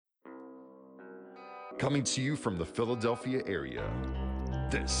Coming to you from the Philadelphia area,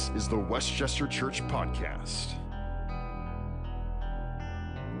 this is the Westchester Church Podcast.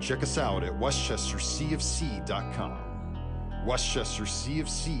 Check us out at westchestercfc.com.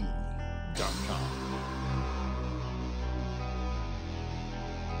 westchestercfc.com.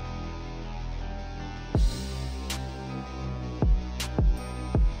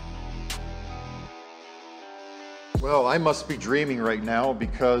 Well, I must be dreaming right now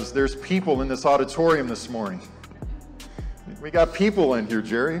because there's people in this auditorium this morning. We got people in here,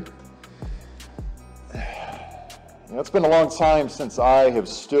 Jerry. It's been a long time since I have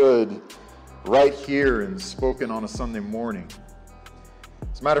stood right here and spoken on a Sunday morning.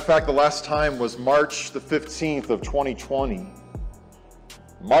 As a matter of fact, the last time was March the 15th of 2020.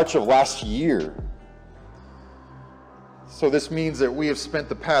 March of last year. So this means that we have spent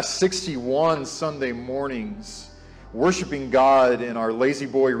the past 61 Sunday mornings worshiping God in our lazy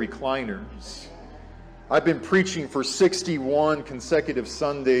boy recliners. I've been preaching for 61 consecutive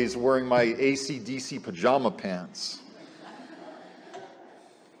Sundays wearing my AC/DC pajama pants.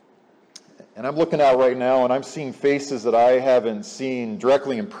 And I'm looking out right now and I'm seeing faces that I haven't seen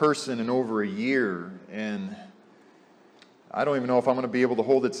directly in person in over a year. And I don't even know if I'm going to be able to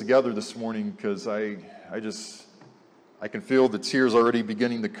hold it together this morning because I can feel the tears already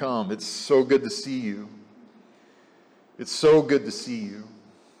beginning to come. It's so good to see you. It's so good to see you.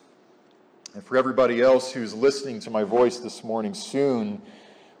 And for everybody else who's listening to my voice this morning, soon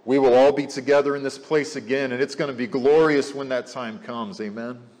we will all be together in this place again, and it's going to be glorious when that time comes.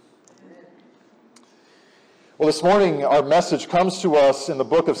 Amen? Well, this morning our message comes to us in the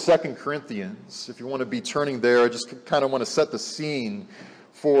book of 2 Corinthians. If you want to be turning there, I just kind of want to set the scene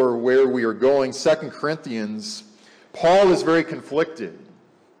for where we are going. 2 Corinthians, Paul is very conflicted.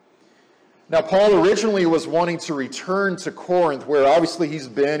 Now, Paul originally was wanting to return to Corinth, where obviously he's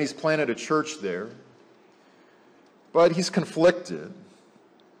planted a church there. But he's conflicted.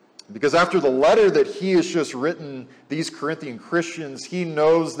 Because after the letter that he has just written these Corinthian Christians, he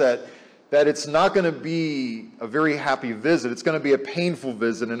knows that it's not going to be a very happy visit. It's going to be a painful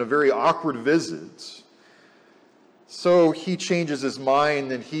visit and a very awkward visit. So he changes his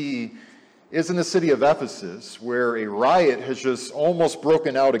mind and he is in the city of Ephesus, where a riot has just almost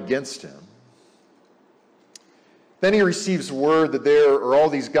broken out against him. Then he receives word that there are all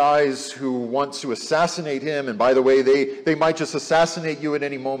these guys who want to assassinate him, and by the way, they might just assassinate you at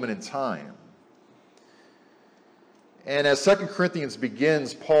any moment in time. And as 2 Corinthians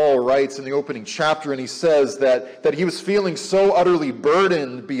begins, Paul writes in the opening chapter, and he says that he was feeling so utterly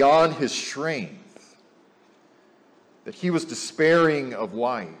burdened beyond his strength, that he was despairing of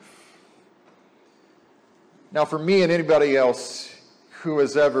life. Now, for me and anybody else who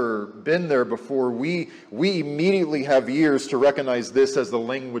has ever been there before, we immediately have ears to recognize this as the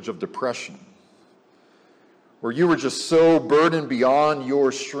language of depression, where you were just so burdened beyond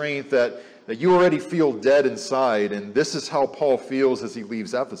your strength that you already feel dead inside, and this is how Paul feels as he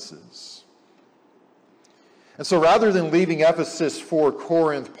leaves Ephesus. And so rather than leaving Ephesus for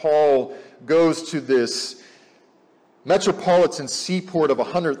Corinth, Paul goes to this metropolitan seaport of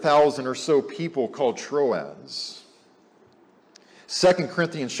 100,000 or so people called Troas. 2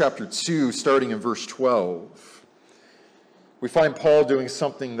 Corinthians chapter 2, starting in verse 12, we find Paul doing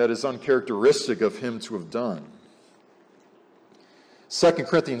something that is uncharacteristic of him to have done. 2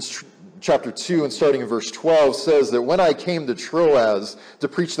 Corinthians chapter 2, and starting in verse 12, says that when I came to Troas to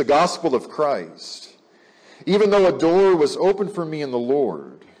preach the gospel of Christ, even though a door was open for me in the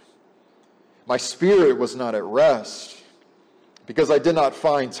Lord, my spirit was not at rest, because I did not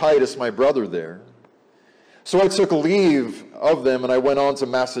find Titus my brother there. So I took leave of them and I went on to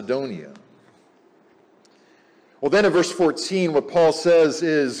Macedonia. Well, then in verse 14, what Paul says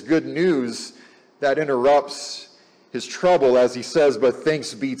is good news that interrupts his trouble as he says, but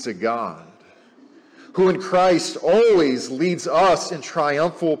thanks be to God, who in Christ always leads us in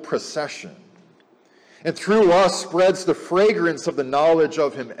triumphal procession, and through us spreads the fragrance of the knowledge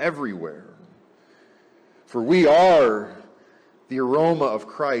of him everywhere. For we are the aroma of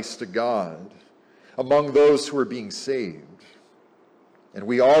Christ to God among those who are being saved. And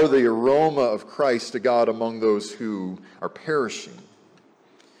we are the aroma of Christ to God among those who are perishing.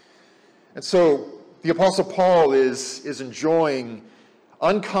 And so the Apostle Paul is enjoying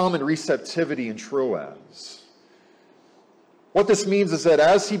uncommon receptivity in Troas. What this means is that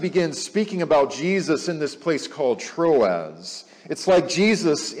as he begins speaking about Jesus in this place called Troas, it's like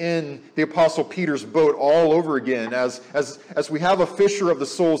Jesus in the Apostle Peter's boat all over again, as we have a fisher of the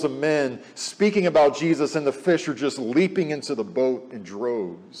souls of men speaking about Jesus, and the fish are just leaping into the boat in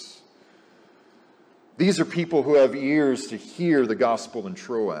droves. These are people who have ears to hear the gospel in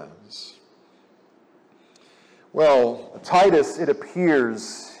Troas. Well, Titus, it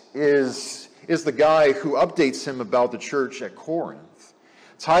appears, is the guy who updates him about the church at Corinth.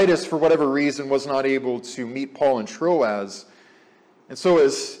 Titus, for whatever reason, was not able to meet Paul in Troas. And so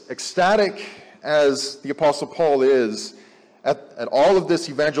as ecstatic as the Apostle Paul is at all of this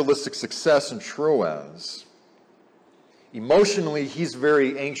evangelistic success in Troas, emotionally, he's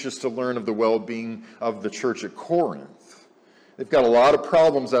very anxious to learn of the well-being of the church at Corinth. They've got a lot of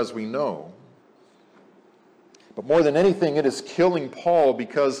problems, as we know. But more than anything, it is killing Paul,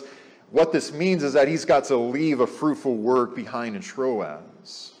 because what this means is that he's got to leave a fruitful work behind in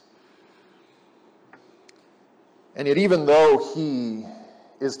Troas. And yet, even though he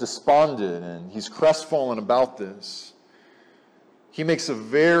is despondent and he's crestfallen about this, he makes a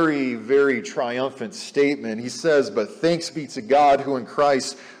very, very triumphant statement. He says, "But thanks be to God, who in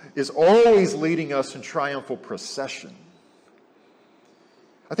Christ is always leading us in triumphal procession."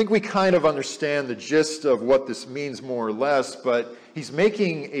 I think we kind of understand the gist of what this means more or less, but he's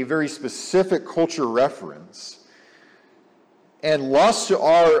making a very specific culture reference. And lost to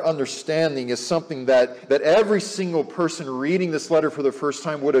our understanding is something that every single person reading this letter for the first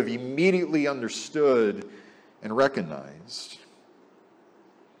time would have immediately understood and recognized.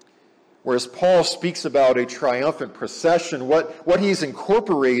 Whereas Paul speaks about a triumphant procession, what he's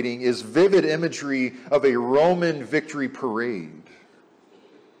incorporating is vivid imagery of a Roman victory parade,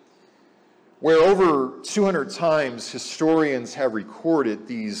 where over 200 times historians have recorded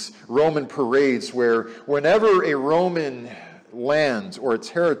these Roman parades where whenever a Roman land or a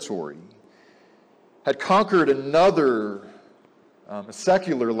territory had conquered another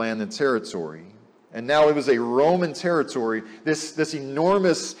secular land and territory, and now it was a Roman territory, this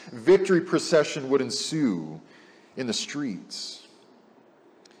enormous victory procession would ensue in the streets.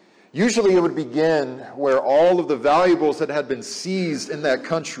 Usually it would begin where all of the valuables that had been seized in that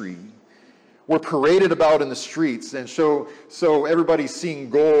country were paraded about in the streets, and so everybody's seeing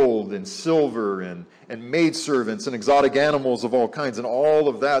gold and silver and maidservants and exotic animals of all kinds and all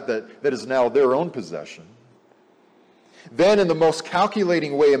of that is now their own possession. Then, in the most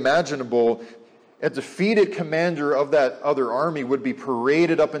calculating way imaginable, a defeated commander of that other army would be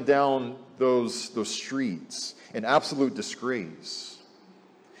paraded up and down those streets in absolute disgrace.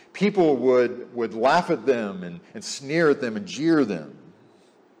 People would laugh at them and sneer at them and jeer them.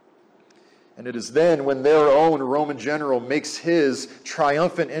 And it is then when their own Roman general makes his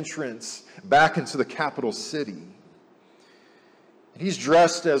triumphant entrance back into the capital city. He's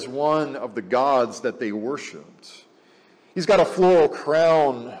dressed as one of the gods that they worshipped. He's got a floral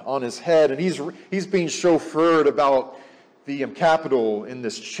crown on his head, and he's being chauffeured about the capital in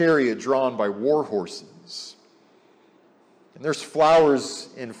this chariot drawn by war horses. And there's flowers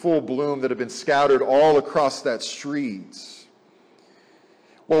in full bloom that have been scattered all across that street.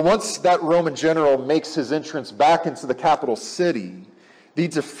 Well, once that Roman general makes his entrance back into the capital city, the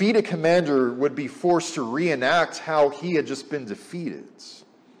defeated commander would be forced to reenact how he had just been defeated.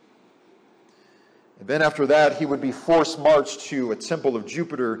 And then after that, he would be forced marched to a temple of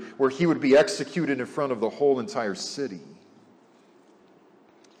Jupiter, where he would be executed in front of the whole entire city.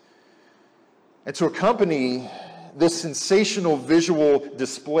 And to accompany this sensational visual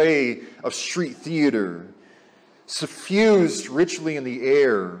display of street theater, suffused richly in the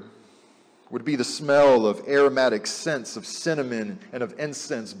air, would be the smell of aromatic scents of cinnamon and of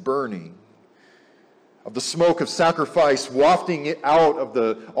incense burning, of the smoke of sacrifice wafting it out of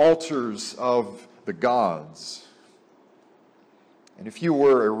the altars of the gods. And if you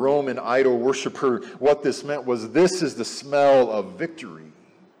were a Roman idol worshiper, what this meant was, this is the smell of victory.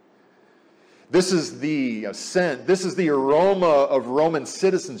 This is the scent, this is the aroma of Roman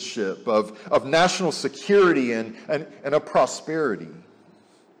citizenship, of national security and of prosperity.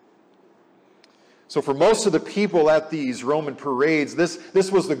 So for most of the people at these Roman parades,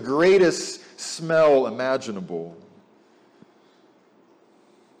 this was the greatest smell imaginable.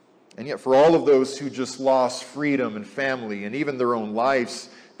 And yet for all of those who just lost freedom and family and even their own lives,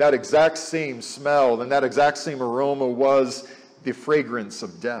 that exact same smell and that exact same aroma was the fragrance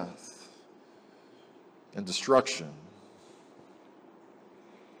of death and destruction.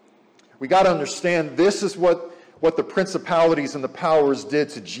 We got to understand, this is what the principalities and the powers did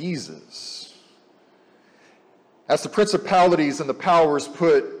to Jesus. As the principalities and the powers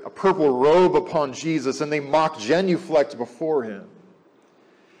put a purple robe upon Jesus and they mock genuflect before him,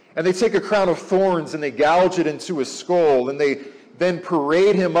 and they take a crown of thorns and they gouge it into his skull, and they then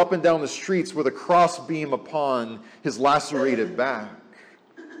parade him up and down the streets with a crossbeam upon his lacerated back.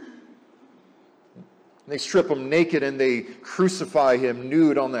 They strip him naked and they crucify him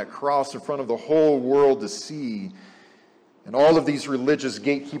nude on that cross in front of the whole world to see. And all of these religious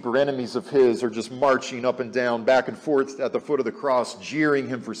gatekeeper enemies of his are just marching up and down, back and forth at the foot of the cross, jeering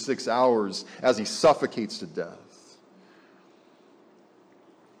him for 6 hours as he suffocates to death.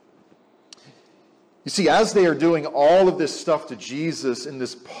 You see, as they are doing all of this stuff to Jesus in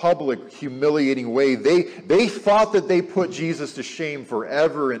this public, humiliating way, they thought that they put Jesus to shame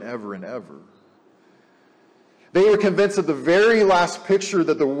forever and ever and ever. They were convinced that the very last picture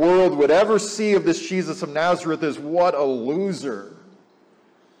that the world would ever see of this Jesus of Nazareth is, what a loser.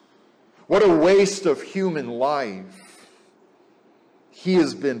 What a waste of human life. He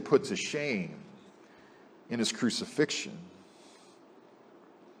has been put to shame in his crucifixion.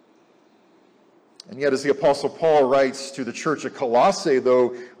 And yet, as the Apostle Paul writes to the church at Colossae,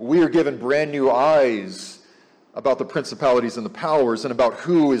 though, we are given brand new eyes about the principalities and the powers and about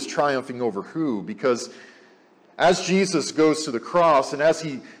who is triumphing over who. Because as Jesus goes to the cross and as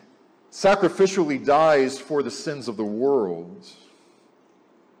he sacrificially dies for the sins of the world,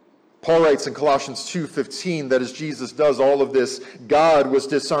 Paul writes in Colossians 2:15 that as Jesus does all of this, God was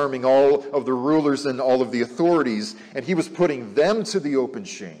disarming all of the rulers and all of the authorities, and he was putting them to the open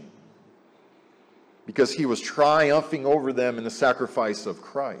shame, because he was triumphing over them in the sacrifice of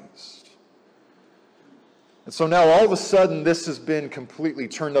Christ. And so now all of a sudden this has been completely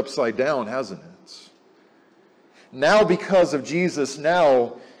turned upside down, hasn't it? Now because of Jesus,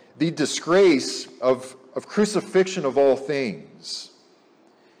 now the disgrace of crucifixion of all things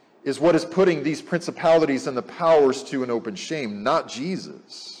is what is putting these principalities and the powers to an open shame, not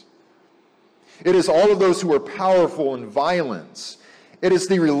Jesus. It is all of those who are powerful and violent. It is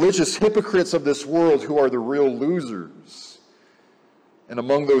the religious hypocrites of this world who are the real losers, and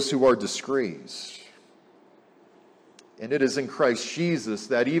among those who are disgraced. And it is in Christ Jesus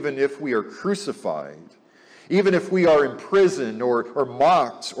that even if we are crucified, even if we are imprisoned or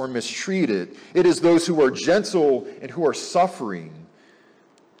mocked or mistreated, it is those who are gentle and who are suffering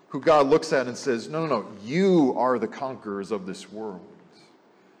who God looks at and says, no, you are the conquerors of this world.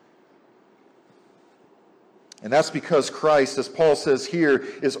 And that's because Christ, as Paul says here,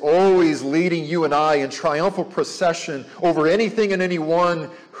 is always leading you and I in triumphal procession over anything and anyone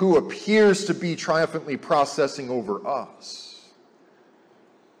who appears to be triumphantly processing over us.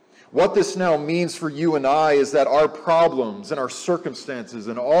 What this now means for you and I is that our problems and our circumstances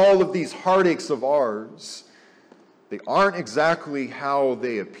and all of these heartaches of ours, they aren't exactly how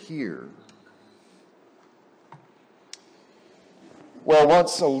they appear. Well,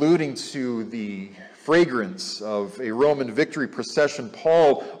 once alluding to the fragrance of a Roman victory procession,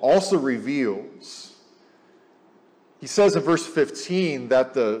 Paul also reveals, he says in verse 15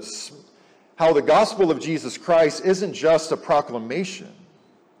 that how the gospel of Jesus Christ isn't just a proclamation,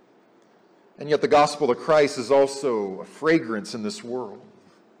 and yet the gospel of Christ is also a fragrance in this world.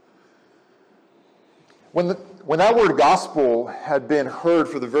 When that word gospel had been heard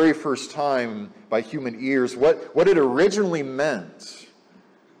for the very first time by human ears, what it originally meant,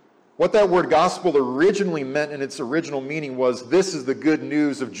 what that word gospel originally meant in its original meaning was, this is the good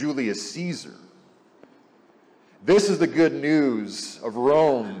news of Julius Caesar. This is the good news of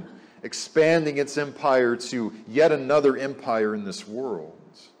Rome expanding its empire to yet another empire in this world.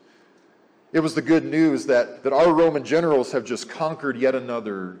 It was the good news that our Roman generals have just conquered yet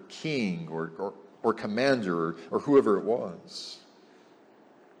another king or commander or whoever it was.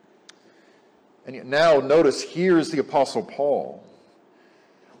 And yet now notice, here's the Apostle Paul,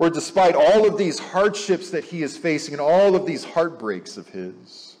 where despite all of these hardships that he is facing and all of these heartbreaks of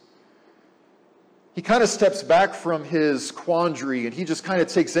his, he kind of steps back from his quandary and he just kind of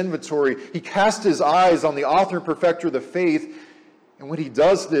takes inventory. He casts his eyes on the author and perfecter of the faith, and when he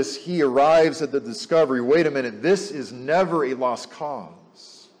does this, he arrives at the discovery, wait a minute, this is never a lost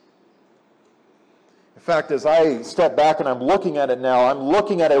cause. In fact, as I step back and I'm looking at it now, I'm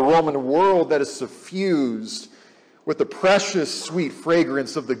looking at a Roman world that is suffused with the precious, sweet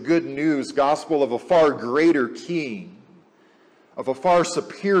fragrance of the good news gospel of a far greater king, of a far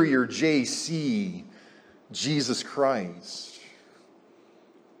superior JC, Jesus Christ.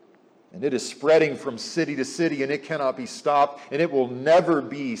 And it is spreading from city to city, and it cannot be stopped, and it will never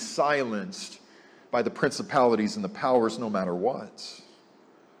be silenced by the principalities and the powers, no matter what.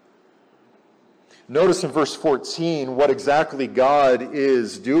 Notice in verse 14 what exactly God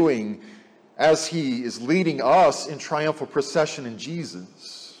is doing as he is leading us in triumphal procession in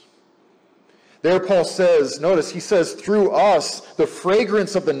Jesus. There Paul says, notice, he says, through us, the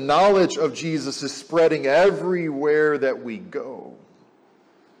fragrance of the knowledge of Jesus is spreading everywhere that we go.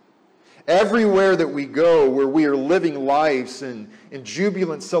 Everywhere that we go, where we are living lives in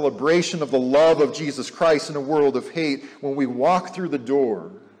jubilant celebration of the love of Jesus Christ in a world of hate, when we walk through the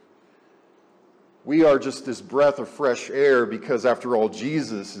door, We are just this breath of fresh air because, after all,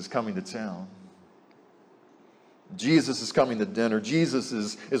 Jesus is coming to town. Jesus is coming to dinner. Jesus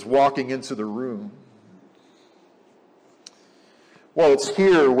is walking into the room. Well, it's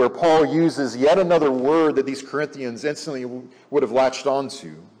here where Paul uses yet another word that these Corinthians instantly would have latched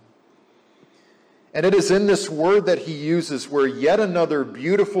onto. And it is in this word that he uses where yet another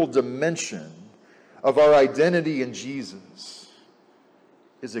beautiful dimension of our identity in Jesus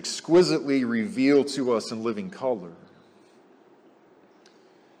is exquisitely revealed to us in living color.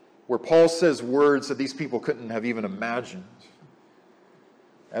 Where Paul says words that these people couldn't have even imagined.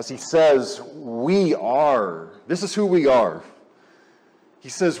 As he says, we are, this is who we are. He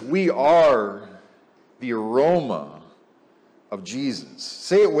says, we are the aroma of Jesus.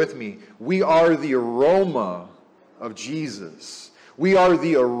 Say it with me. We are the aroma of Jesus. We are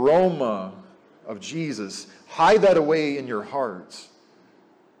the aroma of Jesus. Hide that away in your heart.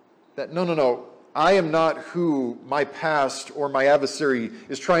 That no, I am not who my past or my adversary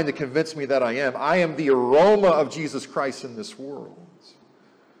is trying to convince me that I am. I am the aroma of Jesus Christ in this world.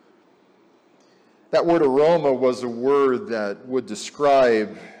 That word aroma was a word that would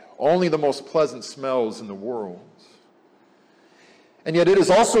describe only the most pleasant smells in the world. And yet it is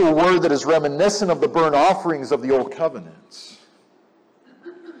also a word that is reminiscent of the burnt offerings of the Old Covenant.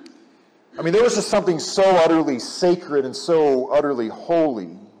 I mean, there was just something so utterly sacred and so utterly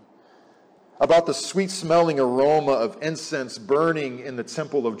holy about the sweet-smelling aroma of incense burning in the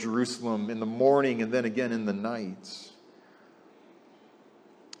temple of Jerusalem in the morning and then again in the night.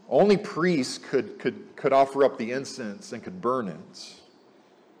 Only priests could offer up the incense and could burn it.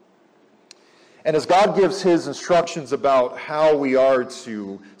 And as God gives his instructions about how we are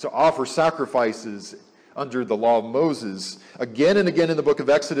to offer sacrifices under the law of Moses, again and again in the book of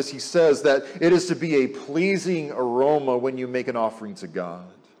Exodus, he says that it is to be a pleasing aroma when you make an offering to God.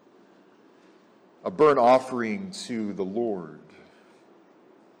 A burnt offering to the Lord.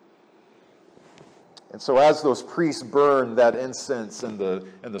 And so as those priests burned that incense and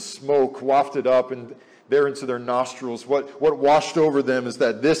the smoke wafted up and there into their nostrils, what washed over them is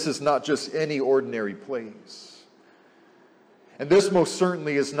that this is not just any ordinary place. And this most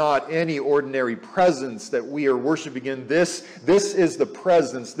certainly is not any ordinary presence that we are worshiping in. This is the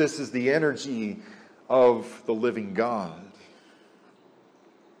presence, this is the energy of the living God.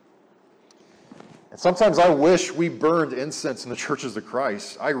 And sometimes I wish we burned incense in the churches of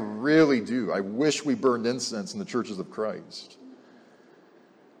Christ. I really do. I wish we burned incense in the churches of Christ.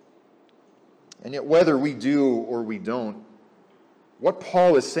 And yet whether we do or we don't, what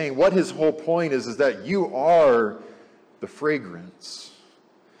Paul is saying, what his whole point is that you are the fragrance.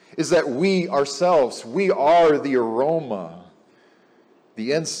 Is that we ourselves, we are the aroma,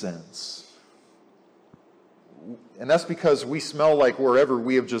 the incense. And that's because we smell like wherever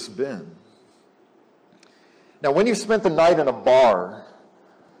we have just been. Now, when you've spent the night in a bar,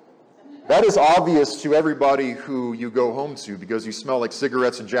 that is obvious to everybody who you go home to because you smell like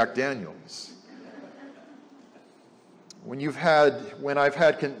cigarettes and Jack Daniels. When I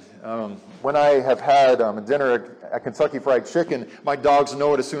have had a dinner at Kentucky Fried Chicken, my dogs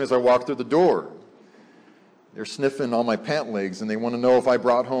know it as soon as I walk through the door. They're sniffing on my pant legs, and they want to know if I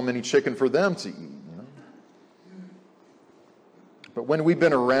brought home any chicken for them to eat. You know? But when we've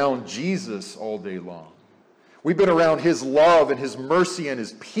been around Jesus all day long, we've been around his love and his mercy and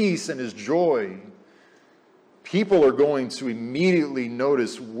his peace and his joy, people are going to immediately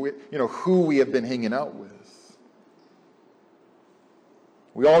notice who we have been hanging out with.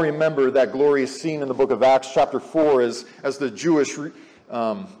 We all remember that glorious scene in the book of Acts chapter 4 as the Jewish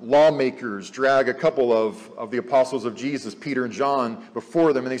lawmakers drag a couple of the apostles of Jesus, Peter and John,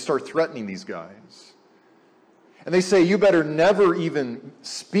 before them, and they start threatening these guys. And they say, you better never even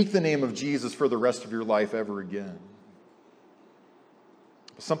speak the name of Jesus for the rest of your life ever again.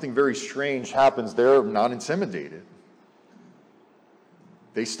 But something very strange happens. They're not intimidated.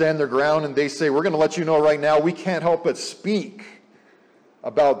 They stand their ground and they say, we're going to let you know right now, we can't help but speak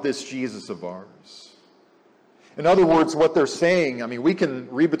about this Jesus of ours. In other words, what they're saying, we can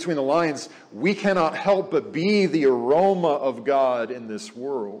read between the lines, we cannot help but be the aroma of God in this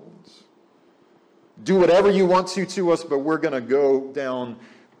world. Do whatever you want to us, but we're going to go down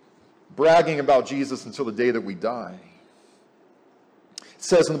bragging about Jesus until the day that we die. It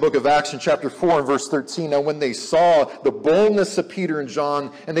says in the book of Acts in chapter 4 and verse 13, now when they saw the boldness of Peter and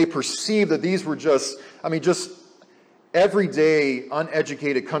John, and they perceived that these were just everyday,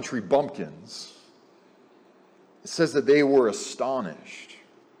 uneducated country bumpkins, it says that they were astonished.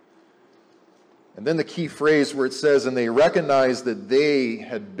 And then the key phrase where it says, and they recognized that they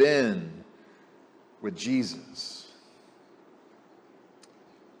had been with Jesus.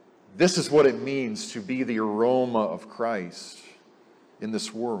 This is what it means to be the aroma of Christ in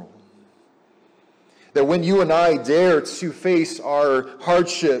this world. That when you and I dare to face our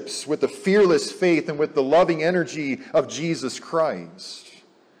hardships with the fearless faith and with the loving energy of Jesus Christ,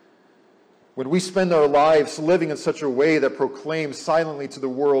 when we spend our lives living in such a way that proclaims silently to the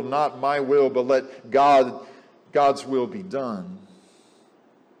world, not my will, but let God's will be done,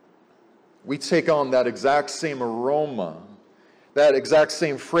 we take on that exact same aroma, that exact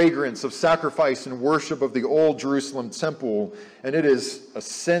same fragrance of sacrifice and worship of the old Jerusalem temple, and it is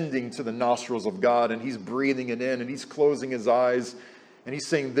ascending to the nostrils of God, and he's breathing it in, and he's closing his eyes, and he's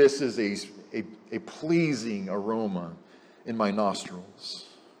saying, this is a pleasing aroma in my nostrils.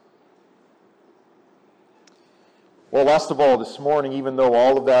 Well, last of all, this morning, even though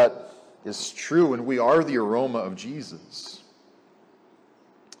all of that is true, and we are the aroma of Jesus,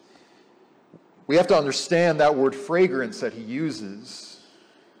 we have to understand that word fragrance that he uses.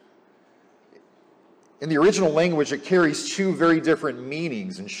 In the original language, it carries two very different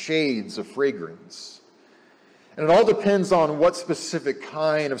meanings and shades of fragrance. And it all depends on what specific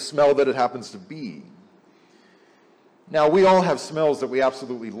kind of smell that it happens to be. Now, we all have smells that we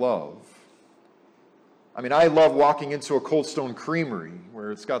absolutely love. I mean, I love walking into a Cold Stone Creamery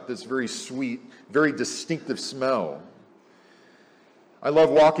where it's got this very sweet, very distinctive smell. I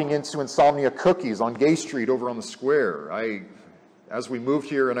love walking into Insomnia Cookies on Gay Street over on the square. As we moved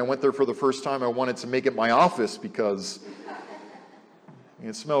here and I went there for the first time, I wanted to make it my office because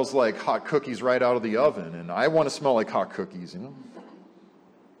it smells like hot cookies right out of the oven, and I want to smell like hot cookies, you know.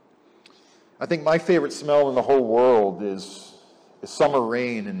 I think my favorite smell in the whole world is summer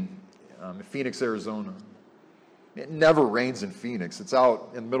rain in Phoenix, Arizona. It never rains in Phoenix. It's out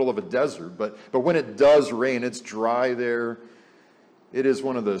in the middle of a desert, but when it does rain, it's dry there. It is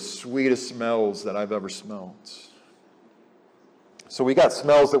one of the sweetest smells that I've ever smelled. So we got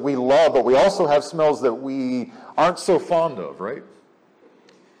smells that we love, but we also have smells that we aren't so fond of, right?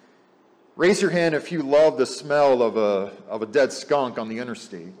 Raise your hand if you love the smell of a dead skunk on the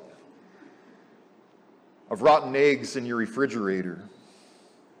interstate, of rotten eggs in your refrigerator.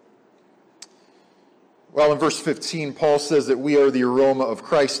 Well, in verse 15, Paul says that we are the aroma of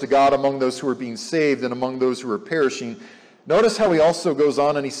Christ to God among those who are being saved and among those who are perishing. Notice how he also goes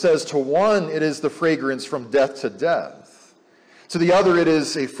on and he says, to one it is the fragrance from death to death. To the other it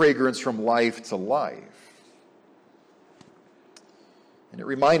is a fragrance from life to life. And it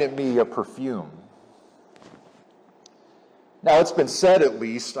reminded me of perfume. Now it's been said, at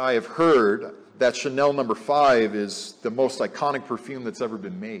least, I have heard, that Chanel No. 5 is the most iconic perfume that's ever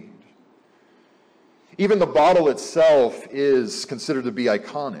been made. Even the bottle itself is considered to be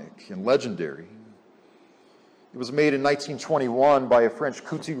iconic and legendary. It was made in 1921 by a French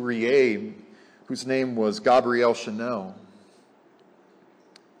couturier whose name was Gabriel Chanel.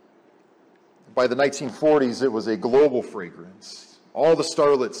 By the 1940s, it was a global fragrance. All the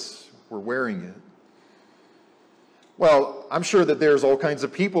starlets were wearing it. Well, I'm sure that there's all kinds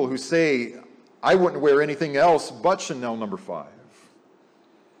of people who say, I wouldn't wear anything else but Chanel No. 5.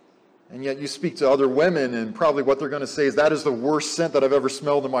 And yet you speak to other women, and probably what they're going to say is, that is the worst scent that I've ever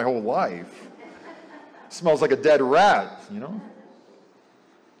smelled in my whole life. It smells like a dead rat, you know?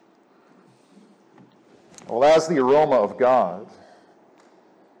 Well, as the aroma of God,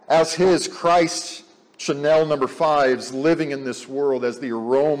 as his Christ Chanel No. 5s living in this world as the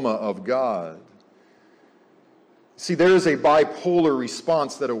aroma of God, see, there is a bipolar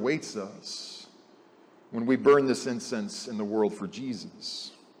response that awaits us when we burn this incense in the world for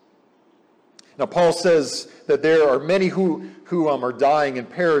Jesus. Now, Paul says that there are many who are dying and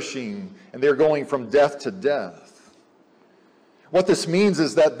perishing, and they're going from death to death. What this means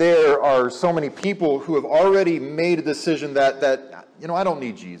is that there are so many people who have already made a decision that I don't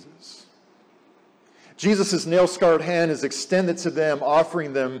need Jesus. Jesus' nail-scarred hand is extended to them,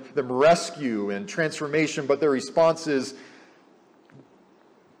 offering them rescue and transformation, but their response is,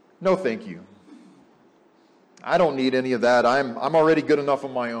 no, thank you. I don't need any of that. I'm already good enough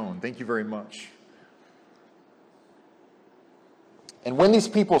on my own. Thank you very much. And when these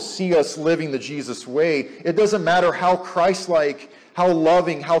people see us living the Jesus way, it doesn't matter how Christ-like, how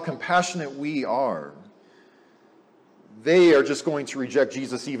loving, how compassionate we are. They are just going to reject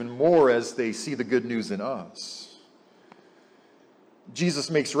Jesus even more as they see the good news in us. Jesus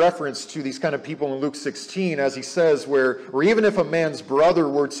makes reference to these kind of people in Luke 16 as he says, where even if a man's brother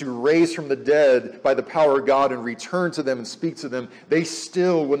were to raise from the dead by the power of God and return to them and speak to them, they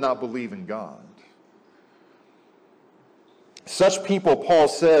still would not believe in God. Such people, Paul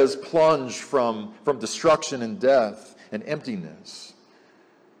says, plunge from destruction and death and emptiness.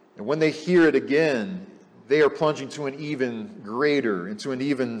 And when they hear it again, they are plunging to an even greater, into an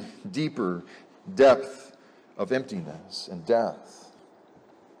even deeper depth of emptiness and death.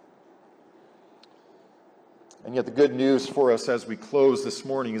 And yet the good news for us as we close this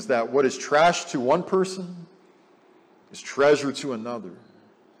morning is that what is trash to one person is treasure to another.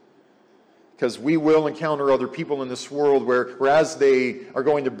 Because we will encounter other people in this world where as they are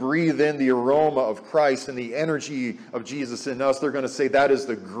going to breathe in the aroma of Christ and the energy of Jesus in us, they're going to say, that is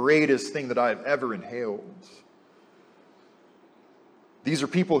the greatest thing that I have ever inhaled. These are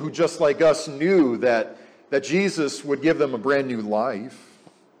people who, just like us, knew that Jesus would give them a brand new life.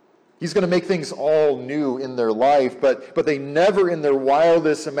 He's going to make things all new in their life, but they never in their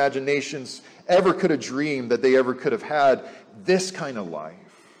wildest imaginations ever could have dreamed that they ever could have had this kind of life.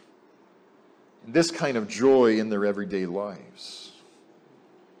 This kind of joy in their everyday lives.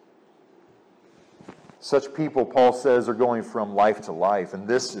 Such people, Paul says, are going from life to life, and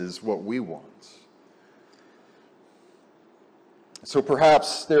this is what we want. So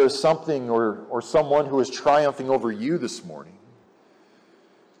perhaps there is something or someone who is triumphing over you this morning,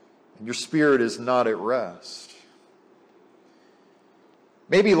 and your spirit is not at rest.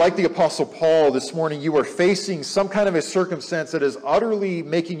 Maybe like the Apostle Paul this morning, you are facing some kind of a circumstance that is utterly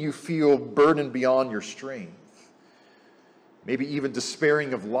making you feel burdened beyond your strength. Maybe even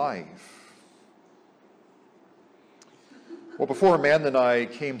despairing of life. Well, before Amanda and I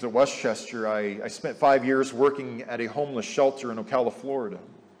came to Westchester, I spent 5 years working at a homeless shelter in Ocala, Florida.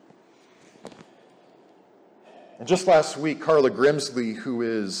 And just last week, Carla Grimsley, who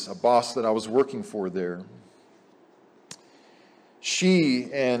is a boss that I was working for there, she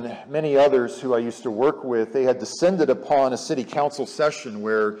and many others who I used to work with, they had descended upon a city council session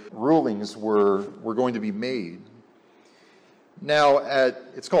where rulings were going to be made. Now,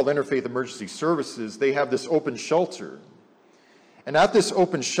 it's called Interfaith Emergency Services, they have this open shelter. And at this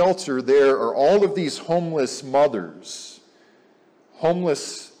open shelter, there are all of these homeless mothers,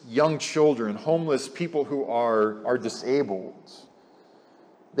 homeless young children, homeless people who are disabled.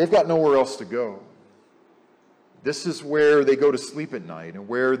 They've got nowhere else to go. This is where they go to sleep at night and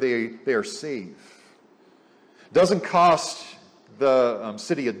where they are safe. Doesn't cost the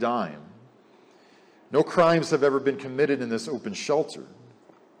city a dime. No crimes have ever been committed in this open shelter.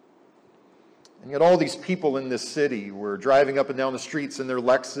 And yet all these people in this city were driving up and down the streets in their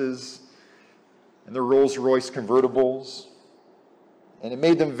Lexus and their Rolls-Royce convertibles. And it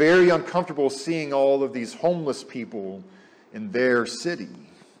made them very uncomfortable seeing all of these homeless people in their city.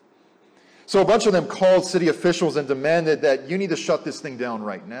 So a bunch of them called city officials and demanded that you need to shut this thing down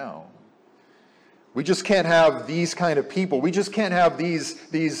right now. We just can't have these kind of people. We just can't have these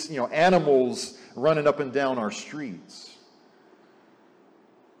animals running up and down our streets.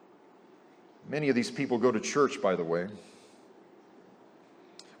 Many of these people go to church, by the way.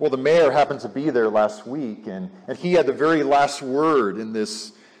 Well, the mayor happened to be there last week, and he had the very last word in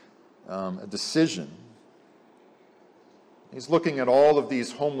this decision. He's looking at all of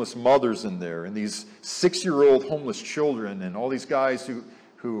these homeless mothers in there, and these 6-year-old homeless children, and all these guys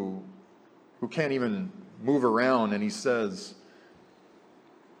who can't even move around, and he says,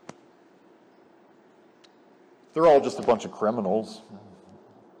 they're all just a bunch of criminals.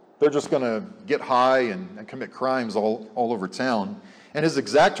 They're just going to get high and commit crimes all over town. And his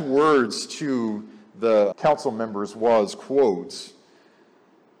exact words to the council members was, quote,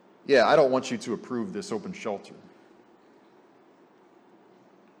 "Yeah, I don't want you to approve this open shelter."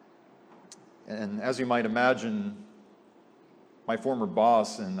 And as you might imagine, my former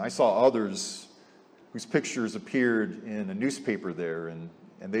boss and I saw others whose pictures appeared in a newspaper there, and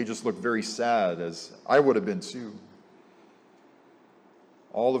they just looked very sad, as I would have been too.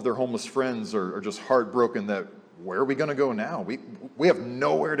 All of their homeless friends are just heartbroken that, where are we going to go now? We have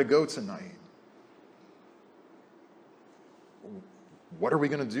nowhere to go tonight. What are we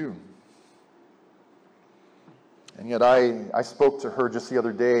going to do? And yet I spoke to her just the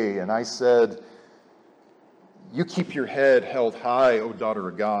other day, and I said, you keep your head held high, O daughter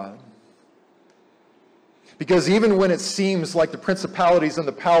of God. Because even when it seems like the principalities and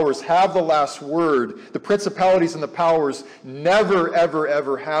the powers have the last word, the principalities and the powers never, ever,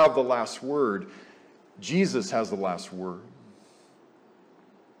 ever have the last word. Jesus has the last word.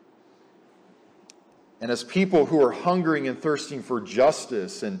 And as people who are hungering and thirsting for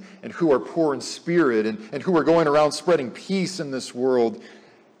justice and who are poor in spirit and who are going around spreading peace in this world,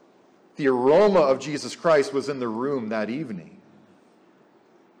 the aroma of Jesus Christ was in the room that evening.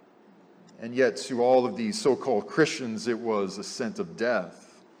 And yet to all of these so-called Christians, it was a scent of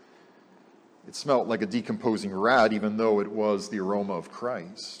death. It smelled like a decomposing rat, even though it was the aroma of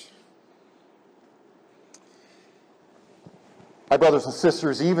Christ. My brothers and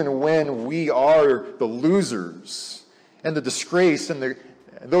sisters, even when we are the losers and the disgrace and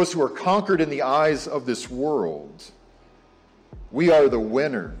those who are conquered in the eyes of this world, we are the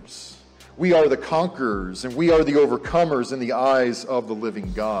winners. We are the conquerors, and we are the overcomers in the eyes of the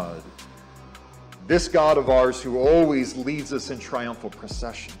living God. This God of ours who always leads us in triumphal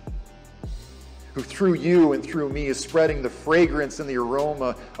procession, who through you and through me is spreading the fragrance and the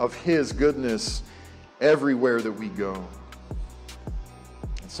aroma of his goodness everywhere that we go.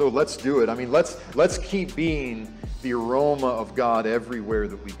 So let's do it. I mean, let's keep being the aroma of God everywhere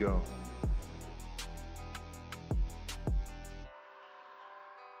that we go.